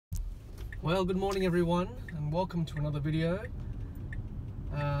Well, good morning everyone, and welcome to another video.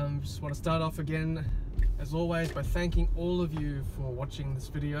 Just want to start off again, as always, by thanking all of you for watching this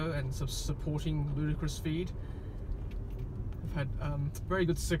video and supporting Ludicrous Feed. We've had very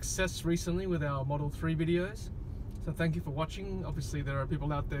good success recently with our Model 3 videos, so thank you for watching. Obviously there are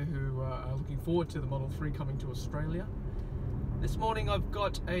people out there who are looking forward to the Model 3 coming to Australia. This morning I've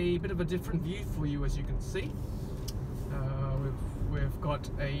got a bit of a different view for you, as you can see. We've got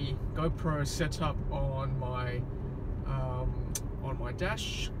a GoPro set up on my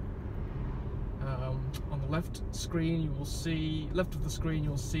dash. On the left screen, you will see of the screen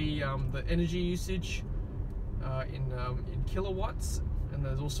you'll see the energy usage in kilowatts, and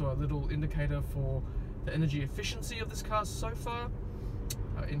there's also a little indicator for the energy efficiency of this car so far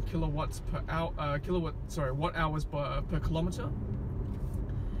in kilowatts per hour, watt hours per kilometer.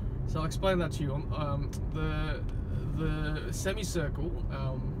 So I'll explain that to you. The semicircle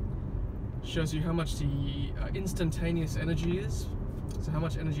shows you how much the instantaneous energy is, so how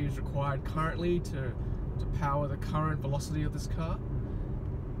much energy is required currently to power the current velocity of this car.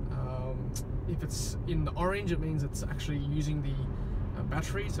 If it's in the orange, it means it's actually using the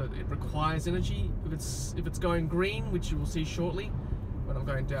battery, so it requires energy. If it's going green, which you will see shortly when I'm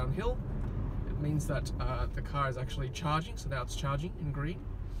going downhill, it means that the car is actually charging. So now it's charging in green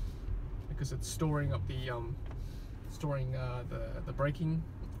because it's storing up the braking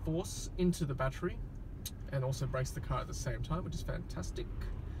force into the battery, and also brakes the car at the same time, which is fantastic.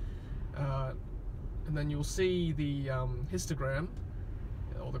 And then you'll see the histogram,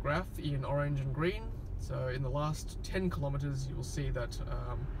 or the graph, in orange and green. So in the last 10 kilometers you will see that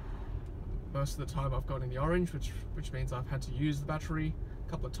most of the time I've gone in the orange, which means I've had to use the battery. A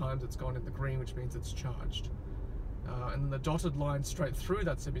couple of times it's gone in the green, which means it's charged. And then the dotted line straight through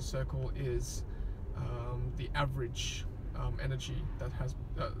that semicircle is the average energy that has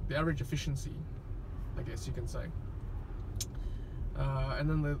the average efficiency, I guess you can say. And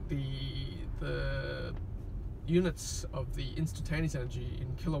then the units of the instantaneous energy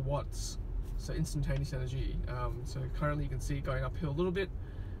in kilowatts. So instantaneous energy. So currently you can see it going uphill a little bit.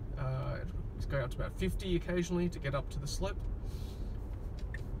 It's going up to about 50 occasionally to get up to the slope.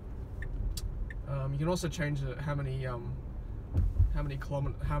 You can also change how many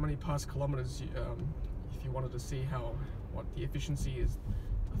past kilometers if you wanted to see what the efficiency is.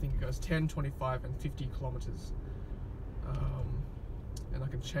 I think it goes 10, 25 and 50 kilometers. And I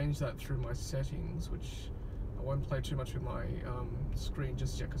can change that through my settings, which I won't play too much with my screen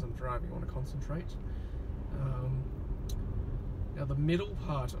just yet because I'm driving. I want to concentrate. Now the middle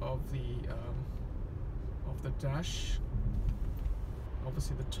part of the dash,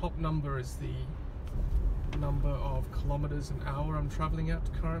 obviously the top number is the number of kilometers an hour I'm traveling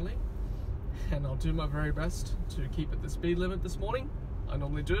at currently, and I'll do my very best to keep at the speed limit this morning. I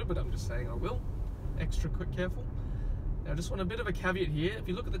normally do, but I'm just saying I will. Extra careful. Now I just want a bit of a caveat here. If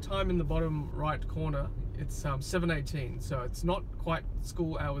you look at the time in the bottom right corner, it's 7:18, so it's not quite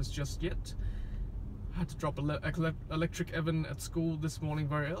school hours just yet. I had to drop Electric Evan at school this morning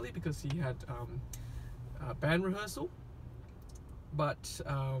very early because he had band rehearsal. But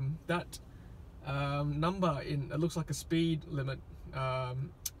that number it looks like a speed limit.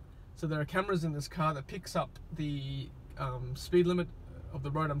 So there are cameras in this car that picks up the speed limit of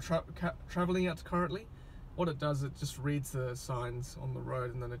the road I'm traveling at currently. What it does, it just reads the signs on the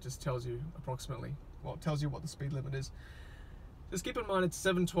road, and then it just tells you approximately, well, it tells you what the speed limit is. Just keep in mind it's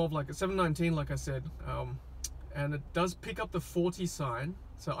 7:19, like I said, and it does pick up the 40 sign.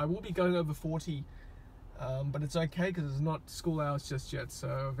 So I will be going over 40, but it's okay because it's not school hours just yet.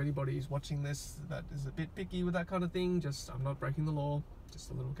 So if anybody's watching this that is a bit picky with that kind of thing, I'm not breaking the law. Just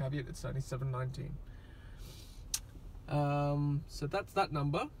a little caveat, it's only 7:19. So that's that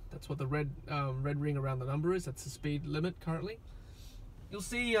number. That's what the red ring around the number is. That's the speed limit currently. You'll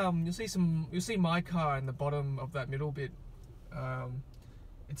see my car in the bottom of that middle bit.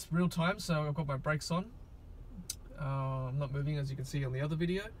 It's real time, so I've got my brakes on. I'm not moving, as you can see on the other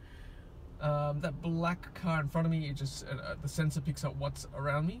video. That black car in front of me, the sensor picks up what's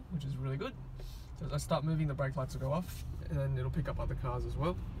around me, which is really good. So as I start moving, the brake lights will go off, and then it'll pick up other cars as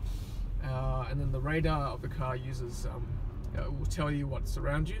well. And then the radar of the car uses, it will tell you what's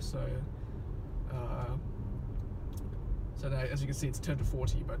around you. So now, as you can see, it's 10 to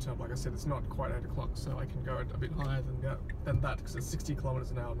 40, but like I said, it's not quite 8 o'clock, so I can go a bit higher than that because it's 60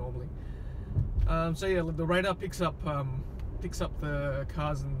 kilometers an hour normally. So yeah, the radar picks up the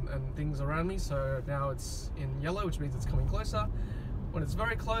cars and things around me. So now it's in yellow, which means it's coming closer. When it's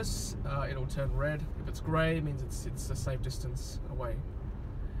very close, it'll turn red. If it's grey, it means it's a safe distance away.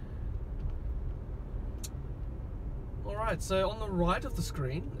 Alright, so on the right of the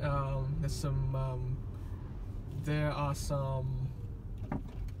screen, there are some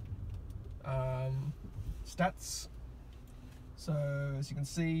stats. So as you can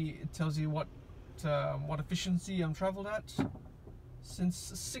see, it tells you what efficiency I'm travelled at. Since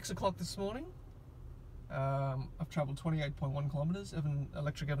 6 o'clock this morning, I've travelled 28.1 kilometres.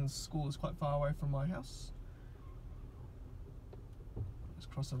 Electric Evans School is quite far away from my house.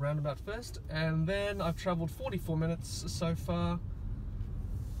 Let's cross the roundabout first, and then I've travelled 44 minutes so far,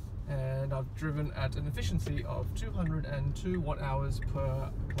 and I've driven at an efficiency of 202 watt-hours per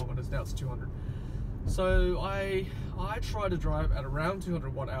kilometres. Now it's 200. So I try to drive at around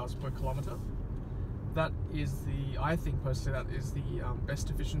 200 watt-hours per kilometre. That is I think personally that is the best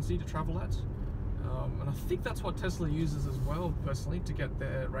efficiency to travel at. And I think that's what Tesla uses as well, personally, to get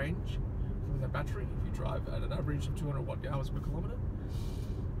their range from their battery, if you drive at an average of 200 watt-hours per kilometre.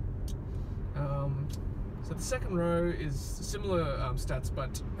 So the second row is similar stats,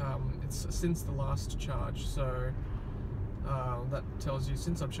 but it's since the last charge. So that tells you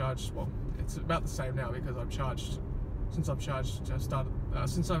since I've charged, well, it's about the same now because I've charged, since I've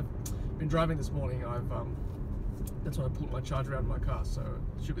been driving this morning, that's when I pulled my charger out of my car, so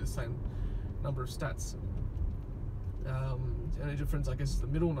it should be the same number of stats. The only difference, I guess, is the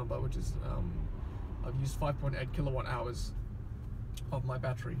middle number, which is I've used 5.8 kilowatt hours of my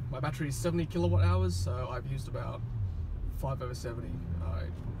battery. My battery is 70 kilowatt hours, so I've used about 5 over 70. I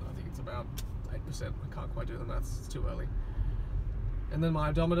think it's about 8%. I can't quite do the maths, it's too early. And then my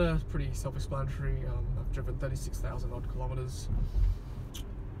odometer, pretty self-explanatory. I've driven 36,000 odd kilometers.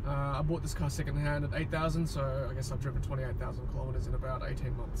 I bought this car second-hand at 8,000, so I guess I've driven 28,000 kilometers in about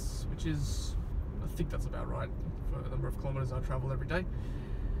 18 months, which is, I think that's about right for the number of kilometers I travel every day.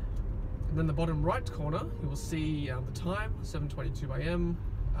 And then the bottom right corner, you will see the time, 7:22 AM,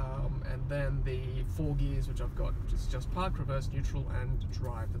 and then the 4 gears which I've got, which is just park, reverse, neutral, and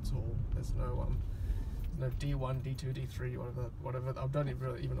drive. That's all. There's no D1, D2, D3, whatever. I don't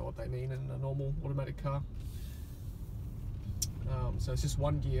even know what they mean in a normal automatic car. So it's just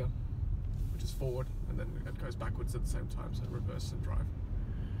 1 gear, which is forward, and then it goes backwards at the same time, so reverse and drive.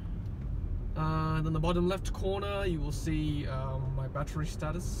 And then the bottom left corner, you will see my battery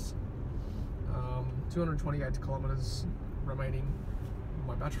status. 228 kilometers remaining on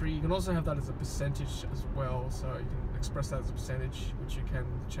my battery. You can also have that as a percentage as well, so you can express that as a percentage, which you can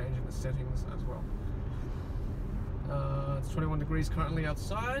change in the settings as well. It's 21 degrees currently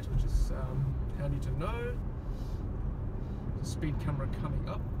outside, which is handy to know. There's a speed camera coming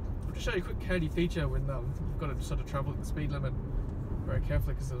up. I'll just show you a quick handy feature when you've got to sort of travel at the speed limit very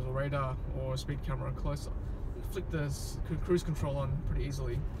carefully, because there's a radar or a speed camera closer. You flick the cruise control on pretty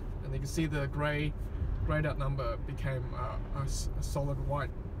easily, and you can see the greyed out number became a solid white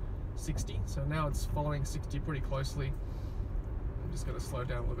 60. So now it's following 60 pretty closely. I'm just going to slow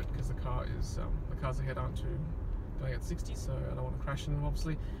down a little bit because the cars ahead aren't going at 60, so I don't want to crash into them,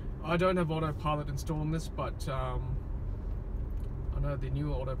 obviously. I don't have autopilot installed on this, but I know the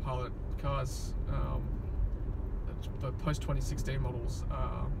newer autopilot cars, the post-2016 models,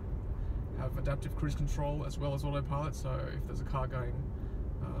 have adaptive cruise control as well as autopilot, so if there's a car going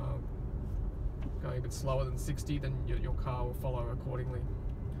a bit slower than 60, then your car will follow accordingly.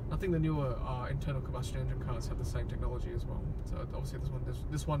 I think the newer internal combustion engine cars have the same technology as well, so obviously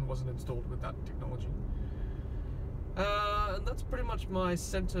this one wasn't installed with that technology. And that's pretty much my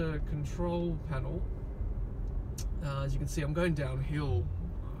center control panel. As you can see, I'm going downhill.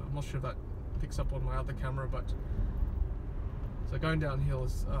 I'm not sure if that picks up on my other camera, but so going downhill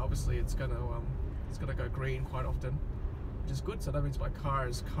is obviously it's gonna go green quite often, which is good. So that means my car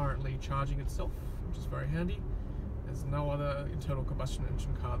is currently charging itself, which is very handy. There's no other internal combustion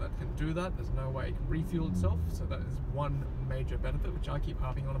engine car that can do that. There's no way it can refuel itself. So that is one major benefit, which I keep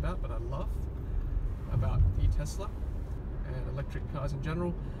harping on about, but I love about the Tesla and electric cars in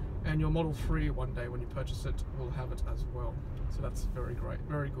general. And your Model 3 one day when you purchase it will have it as well. So that's very great,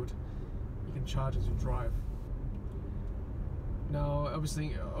 very good. You can charge as you drive. Now,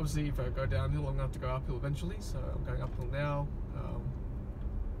 obviously if I go downhill, I'm going to have to go uphill eventually. So I'm going uphill now.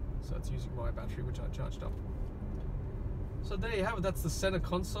 So it's using my battery, which I charged up. So there you have it. That's the center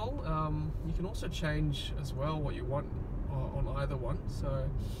console. You can also change as well what you want on either one. So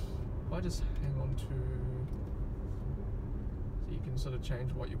if I just hang on to, so you can sort of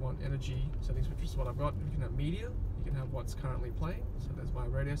change what you want, energy settings, which is what I've got. You can have media, you can have what's currently playing. So there's my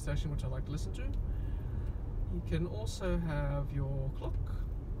radio station, which I like to listen to. You can also have your clock,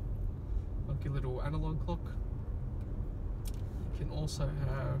 funky little analog clock. You can also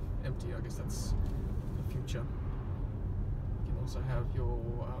have empty, I guess that's the future. You can also have your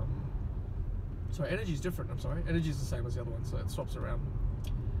sorry, energy is different, I'm sorry. Energy is the same as the other one, so it swaps around.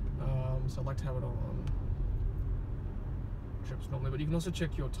 So I like to have it on trips normally, but you can also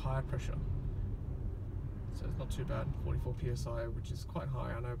check your tyre pressure. So it's not too bad, 44 psi, which is quite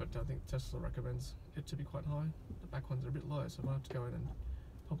high, I know, but I think Tesla recommends it to be quite high. The back ones are a bit low, so I might have to go in and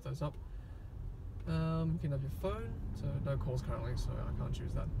pop those up. You can have your phone, so no calls currently, so I can't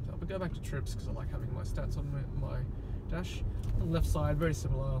choose that. So I'll go back to trips because I like having my stats on my dash. On the left side, very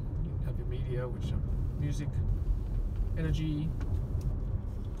similar. You can have your media, which are music, energy.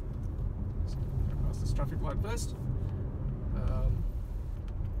 So go past this traffic light first.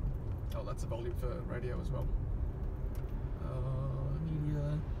 Oh, that's the volume for radio as well.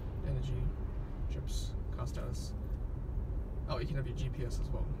 Media, energy, trips, car status. Oh, you can have your GPS as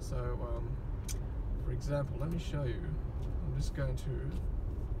well. So, for example, let me show you. I'm just going to,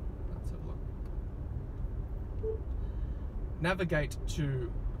 let's have a look. Navigate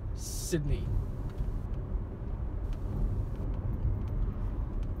to Sydney.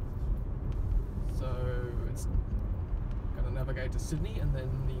 So it's going to navigate to Sydney, and then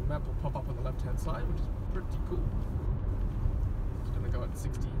the map will pop up on the left-hand side, which is pretty cool. It's going to go at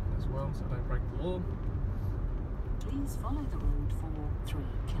 60 as well, so I don't break the law. Please follow the road for 3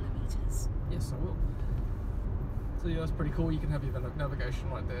 kilometers. Yes, I will. So yeah, that's pretty cool. You can have your navigation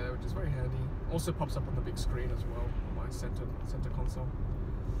right there, which is very handy. Also pops up on the big screen as well, on my center console.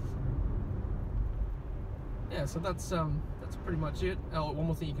 Yeah, so that's pretty much it. Oh, one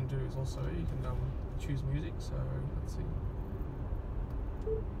more thing you can do is also you can choose music. So let's see.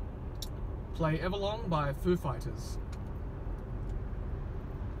 Play Everlong by Foo Fighters.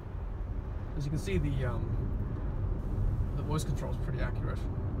 As you can see, the voice control is pretty accurate.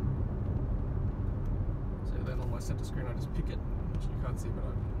 So then on my center screen I just pick it, which you can't see, but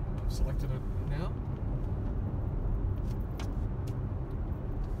I've selected it now.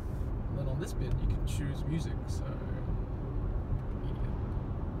 And then on this bit you can choose music, so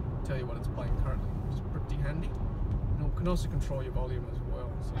tell you what it's playing currently, which is pretty handy. And you can also control your volume as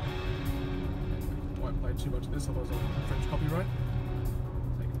well, so you won't play too much of this, otherwise I'll infringe copyright.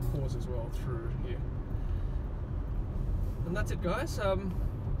 So you can pause as well through here. And that's it, guys.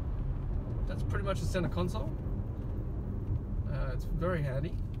 That's pretty much the center console. It's very handy.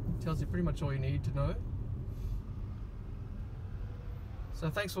 It tells you pretty much all you need to know. So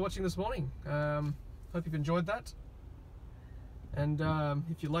thanks for watching this morning. Hope you've enjoyed that. And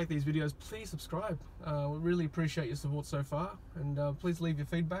if you like these videos, please subscribe. We really appreciate your support so far. And please leave your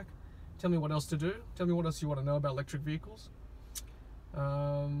feedback. Tell me what else to do. Tell me what else you want to know about electric vehicles.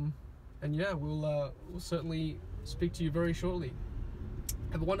 And yeah, we'll certainly speak to you very shortly.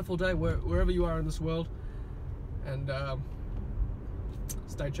 Have a wonderful day wherever you are in this world, and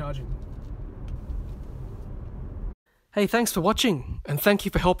stay charging. Hey, thanks for watching, and thank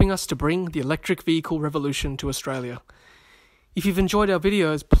you for helping us to bring the electric vehicle revolution to Australia. If you've enjoyed our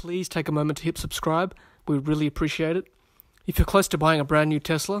videos, please take a moment to hit subscribe. We really appreciate it. If you're close to buying a brand new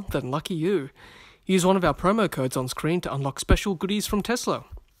Tesla, then lucky you. Use one of our promo codes on screen to unlock special goodies from Tesla.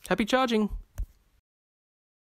 Happy charging!